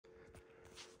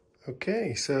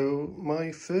Okay, so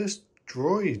my first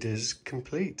droid is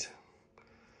complete.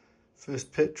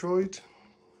 First pit droid,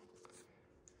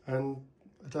 and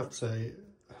I'd have to say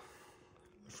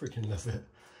I freaking love it.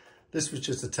 This was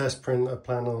just a test print. I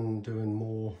plan on doing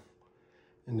more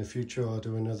in the future. I'll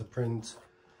do another print.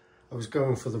 I was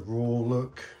going for the raw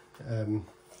look,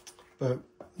 but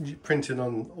printing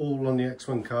all on the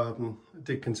X1 Carbon. I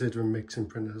did consider mixing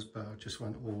printers, but I just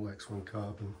went all X1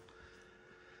 Carbon.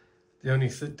 The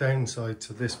only downside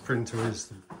to this printer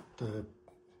is the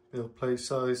build plate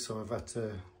size, so I've had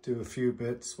to do a few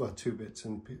bits, well, 2 bits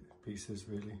and pieces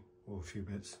really, or a few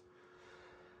bits.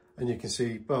 And you can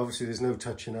see, but obviously there's no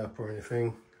touching up or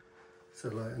anything. So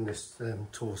like in this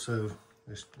torso,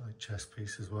 this like chest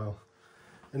piece as well.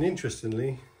 And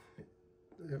interestingly,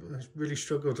 I really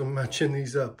struggled on matching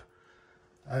these up.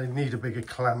 I need a bigger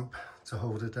clamp to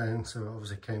hold it down, so it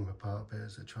obviously came apart a bit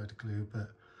as I tried to glue,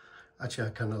 but actually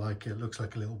I kind of like it. It looks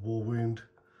like a little war wound,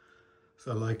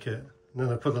 so I like it. And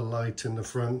then I put a light in the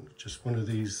front, just one of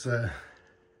these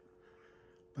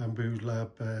Bambu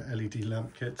Lab LED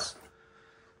lamp kits.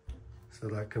 So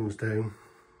that comes down,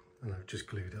 and I've just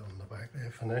glued it on the back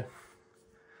there for now.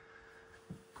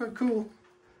 Quite cool.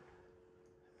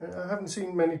 I haven't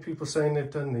seen many people saying they've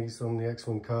done these on the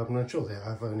X1 Carbon. I'm sure they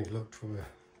have. I only looked for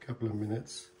a couple of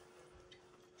minutes.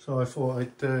 So I thought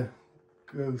I'd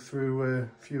go through a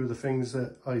few of the things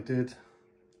that I did,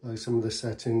 like some of the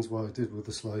settings, what I did with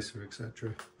the slicer,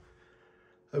 etc.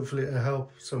 Hopefully it'll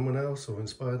help someone else or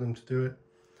inspire them to do it.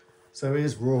 So it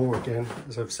is raw again,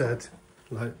 as I've said.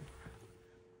 Like,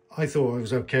 I thought I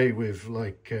was okay with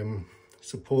like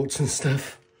supports and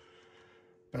stuff,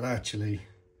 but actually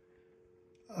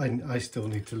I still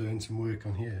need to learn some work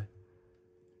on here.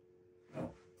 So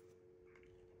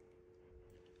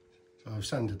I've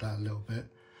sanded that a little bit,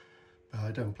 but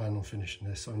I don't plan on finishing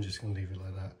this, so I'm just going to leave it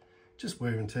like that. Just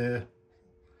wear and tear.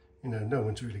 You know, no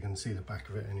one's really going to see the back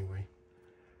of it anyway.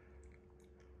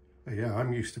 But yeah,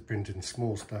 I'm used to printing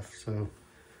small stuff, so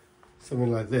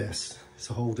something like this, it's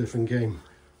a whole different game.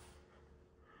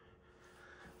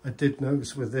 I did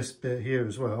notice with this bit here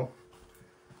as well,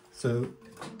 so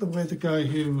the way the guy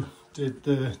who did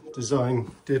the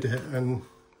design did it, and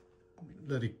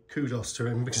bloody kudos to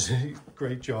him because he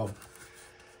great job.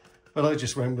 But I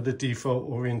just went with the default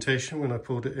orientation when I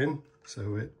pulled it in,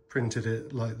 so it printed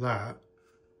it like that.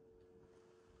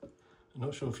 I'm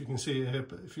not sure if you can see it here,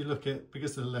 but if you look at,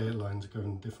 because the layer lines are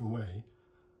going a different way,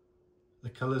 the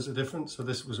colours are different. So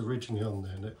this was originally on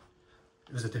there and it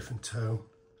was a different tone.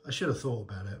 I should have thought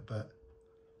about it, but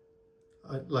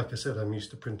like I said, I'm used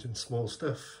to printing small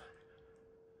stuff,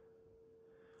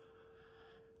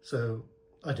 so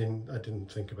I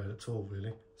didn't think about it at all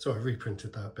really. So I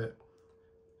reprinted that bit,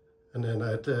 and then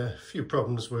I had a few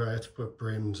problems where I had to put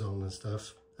brims on and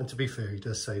stuff. And to be fair, he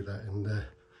does say that in the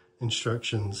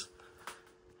instructions,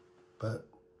 but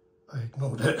I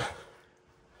ignored it.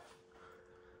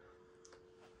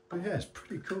 But yeah, it's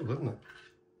pretty cool, isn't it?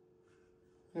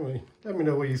 Anyway, let me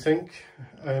know what you think.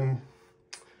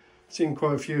 Seen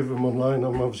quite a few of them online.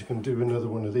 I'm obviously going to do another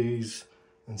one of these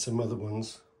and some other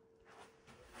ones.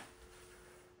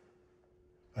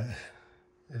 But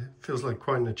it feels like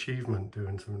quite an achievement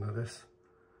doing something like this.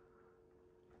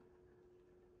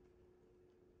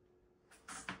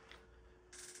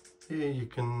 Here you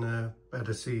can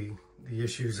better see the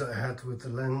issues I had with the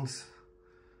lens.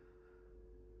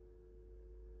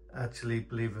 Actually,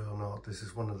 believe it or not, this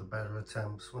is one of the better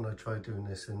attempts. When I tried doing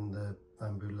this in the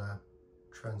Bambu Lab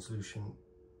translucent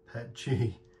Pet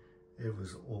G, it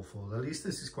was awful. At least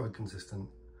this is quite consistent.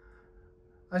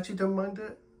 I actually don't mind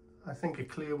it. I think a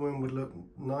clear one would look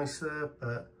nicer,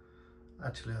 but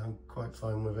actually I'm quite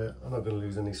fine with it. I'm not going to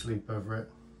lose any sleep over it.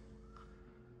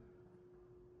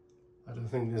 I don't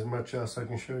think there's much else I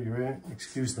can show you here.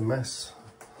 Excuse the mess.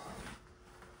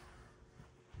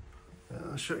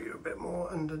 I'll show you a bit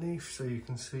more underneath so you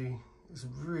can see. It's a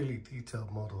really detailed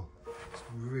model. It's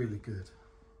really good.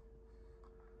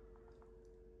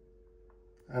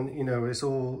 And you know, it's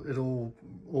all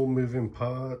moving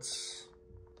parts.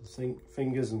 The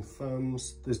fingers and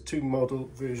thumbs. There's 2 model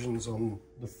versions on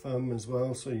the thumb as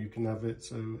well, so you can have it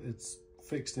so it's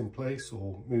fixed in place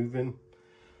or moving.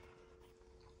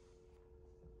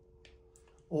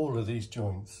 All of these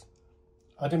joints.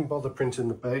 I didn't bother printing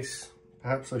the base.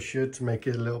 Perhaps I should, to make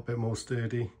it a little bit more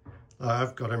sturdy.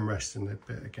 I've got him resting a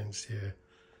bit against here.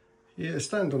 Yeah,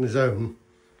 stand on his own,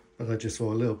 but I just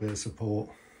saw a little bit of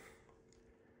support.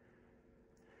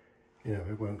 You know,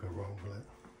 it won't go wrong with it.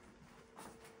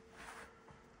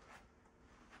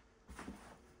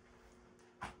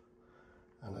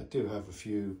 And I do have a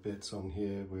few bits on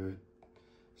here where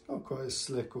it's not quite as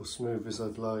slick or smooth as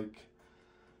I'd like,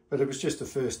 but it was just a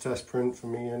first test print for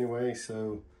me anyway,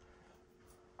 so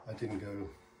I didn't go,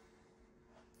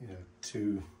 you know,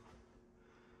 too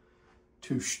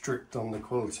strict on the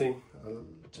quality. I'll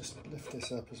just lift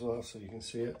this up as well so you can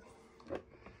see it.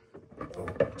 Oh,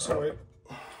 sorry.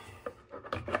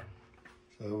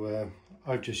 So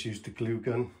I've just used the glue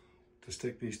gun to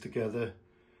stick these together.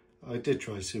 I did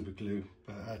try super glue,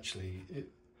 but actually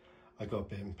I got a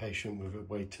bit impatient with it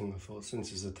waiting. I thought,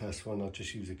 since it's a test one, I'll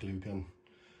just use a glue gun.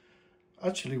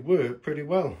 Actually worked pretty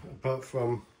well, apart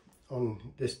from on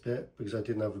this bit, because I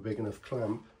didn't have a big enough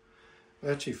clamp.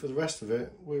 Actually, for the rest of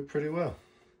it, worked pretty well.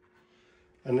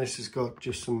 And this has got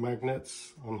just some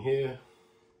magnets on here,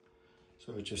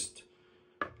 so it just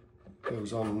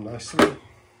goes on nicely.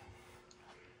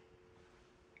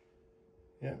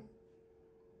 Yeah,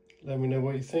 let me know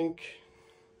what you think.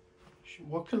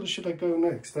 What colour should I go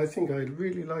next? I think I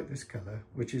really like this colour,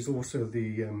 which is also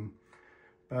the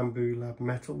Bambu Lab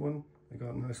metal one. I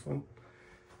got a nice one.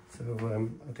 So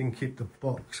I didn't keep the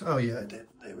box. Oh yeah, I did.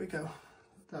 There we go.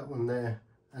 That one there.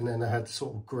 And then I had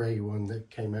sort of grey one that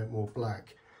came out more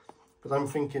black. But I'm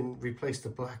thinking replace the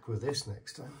black with this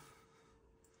next time.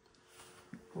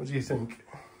 What do you think?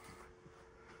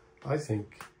 I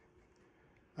think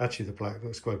actually the black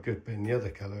looks quite good, but in the other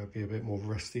colour it'd be a bit more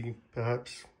rusty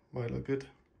perhaps. Might look good.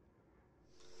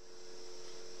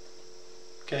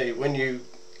 Okay, when you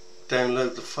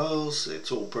download the files, it's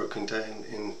all broken down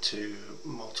into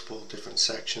multiple different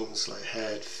sections like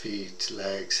head, feet,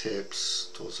 legs,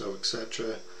 hips, torso,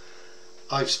 etc.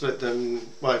 I've split them,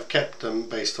 well, I've kept them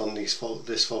based on this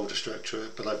folder structure,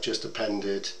 but I've just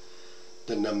appended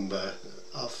the number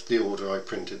of the order I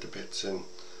printed the bits in.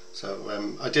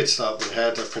 So I did start with the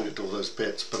head. I printed all those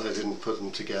bits, but I didn't put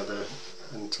them together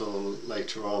until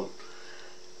later on.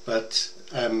 But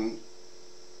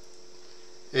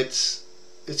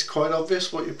it's quite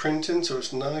obvious what you're printing, so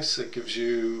it's nice. It gives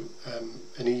you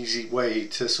an easy way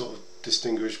to sort of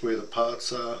distinguish where the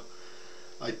parts are.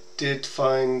 I did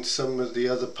find some of the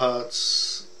other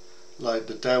parts, like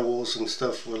the dowels and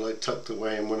stuff, were like tucked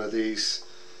away in one of these,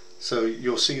 so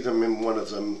you'll see them in one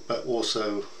of them, but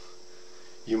also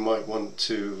you might want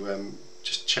to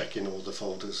just check in all the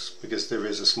folders, because there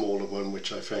is a smaller one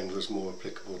which I found was more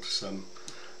applicable to some,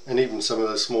 and even some of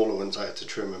the smaller ones I had to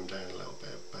trim them down a little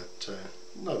bit, but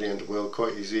not the end of the world,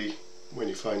 quite easy. When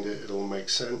you find it, it all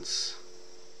makes sense.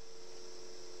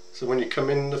 So when you come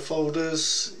in the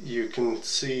folders, you can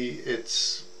see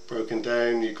it's broken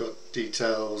down. You've got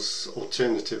details,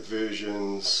 alternative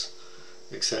versions,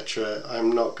 etc.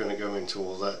 I'm not going to go into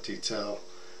all that detail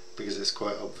because it's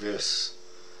quite obvious.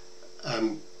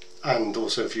 And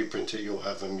also, if you print it, you'll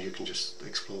have them. You can just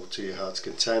explore to your heart's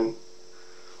content.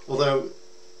 Although,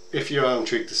 if you are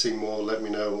intrigued to see more, let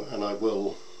me know and I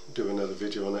will do another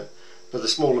video on it. But the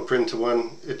smaller printer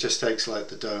one, it just takes like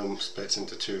the dome, splits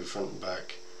into two, front and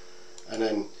back. And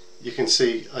then you can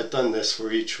see I've done this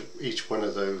for each one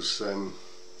of those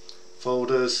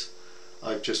folders.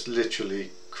 I've just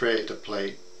literally created a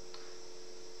plate,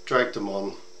 dragged them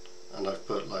on, and I've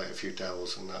put like a few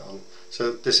dowels and that on.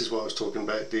 So this is what I was talking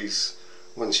about. These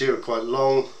ones here are quite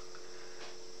long,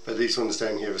 but these ones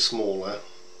down here are smaller,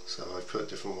 so I've put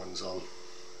different ones on.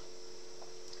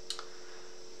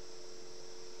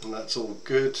 And that's all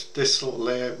good. This sort of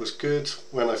layout was good.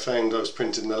 When I found I was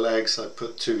printing the legs, I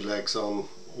put two legs on,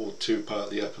 or two part of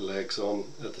the upper legs on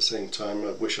at the same time.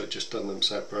 I wish I'd just done them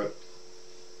separate.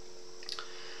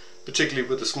 Particularly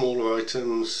with the smaller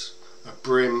items, a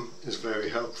brim is very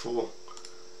helpful,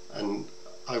 and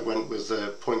I went with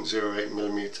a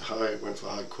 0.08mm height, went for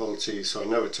high quality, so I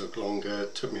know it took longer.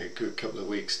 It took me a good couple of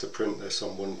weeks to print this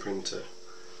on one printer.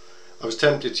 I was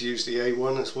tempted to use the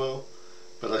A1 as well,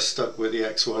 but I stuck with the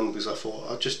X1 because I thought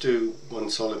I'll just do one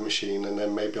solid machine and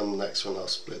then maybe on the next one I'll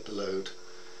split the load.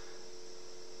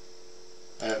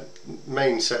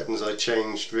 Main settings I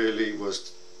changed really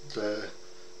was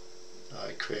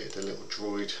I created a little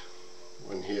droid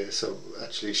one here, so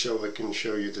actually I can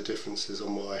show you the differences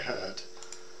on what I had.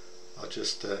 I'll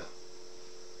just, I don't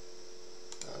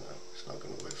know, it's not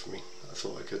going to work for me. I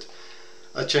thought I could.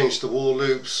 I changed the wall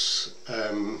loops.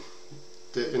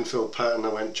 The infill pattern I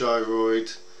went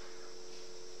gyroid.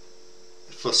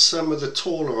 For some of the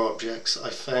taller objects I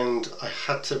found I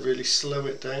had to really slow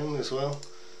it down as well.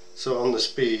 So on the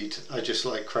speed I just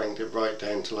like cranked it right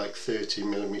down to like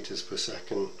 30mm per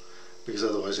second, because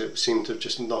otherwise it seemed to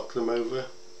just knock them over.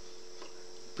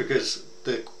 Because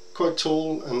they're quite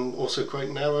tall and also quite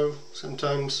narrow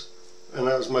sometimes, and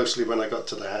that was mostly when I got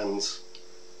to the hands.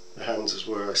 The hands is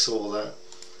where I saw that.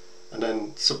 And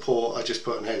then support, I just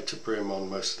put an head to brim on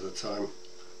most of the time.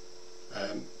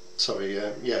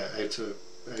 yeah,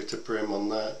 outer brim on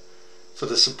that. For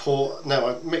the support, now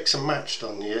I mix and matched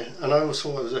on here, and I always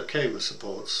thought I was okay with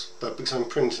supports, but because I'm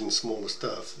printing smaller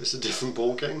stuff, it's a different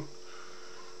ball game.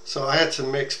 So I had to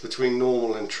mix between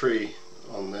normal and tree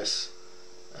on this.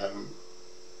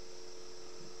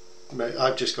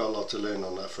 I've just got a lot to learn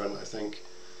on that front, I think.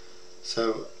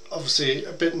 So obviously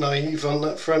a bit naive on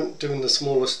that front, doing the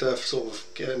smaller stuff, sort of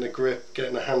getting a grip,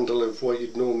 getting a handle of what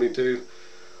you'd normally do.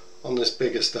 On this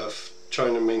bigger stuff,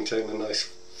 trying to maintain a nice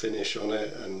finish on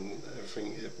it and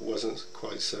everything, it wasn't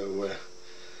quite so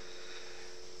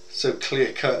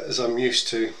clear cut as I'm used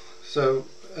to. So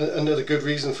another good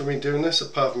reason for me doing this,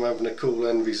 apart from having a cool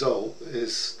end result,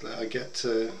 is that I get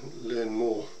to learn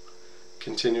more,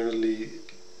 continually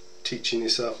teaching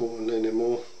yourself more and learning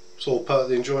more. It's all part of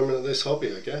the enjoyment of this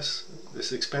hobby, I guess,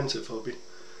 this expensive hobby.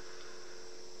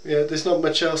 Yeah, there's not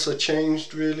much else I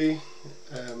changed really.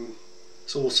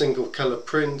 It's all single colour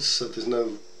prints, so there's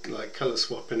no like colour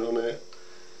swapping on it.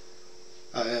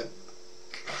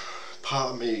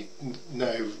 Part of me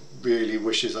now really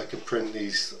wishes I could print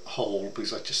these whole,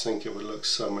 because I just think it would look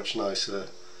so much nicer,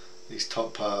 these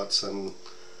top parts and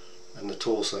the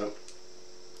torso.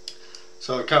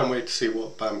 So I can't wait to see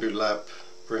what Bambu Lab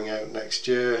bring out next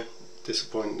year.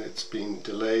 Disappointing it's been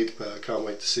delayed, but I can't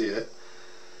wait to see it.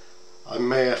 I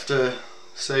may have to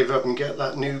save up and get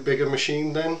that new bigger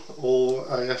machine then, or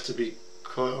I have to be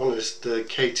quite honest, the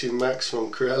K2 Max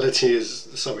from Creality is,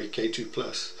 sorry, K2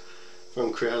 Plus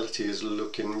from Creality is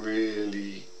looking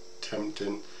really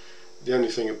tempting. The only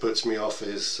thing that puts me off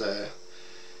is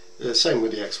the same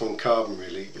with the X1 Carbon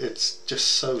really. It's just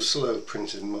so slow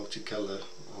printing multicolour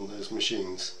on those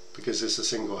machines because it's a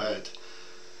single head.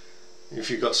 If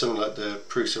you've got something like the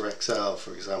Prusa XL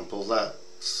for example, that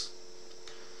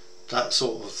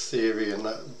sort of theory and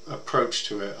that approach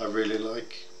to it I really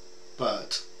like,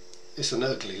 but it's an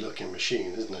ugly looking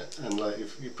machine, isn't it? And like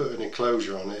if you put an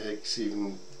enclosure on it, it's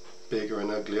even bigger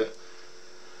and uglier.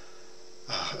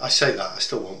 I say that, I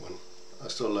still want one. I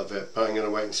still love it, but I'm going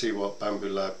to wait and see what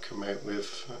Bambu Lab come out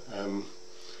with.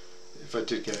 If I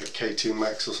did get a K2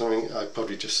 Max or something, I'd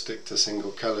probably just stick to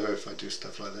single colour if I do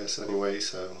stuff like this anyway,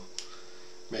 so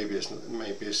maybe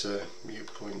it's a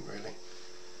mute point really.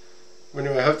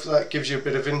 Anyway, I hope that gives you a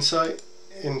bit of insight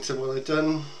into what I've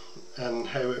done and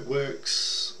how it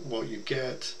works, what you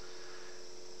get.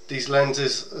 These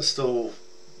lenses are still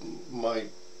my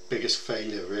biggest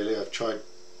failure really. I've tried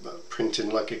printing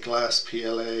like a glass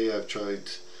PLA, I've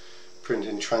tried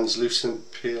printing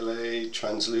translucent PLA,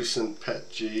 translucent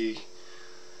PETG.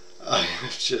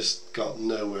 I've just got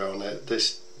nowhere on it.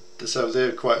 So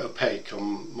they're quite opaque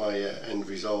on my end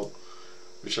result,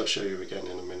 which I'll show you again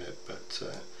in a minute, but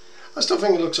I still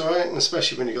think it looks alright, and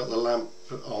especially when you got the lamp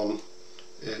on,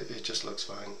 it just looks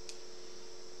fine.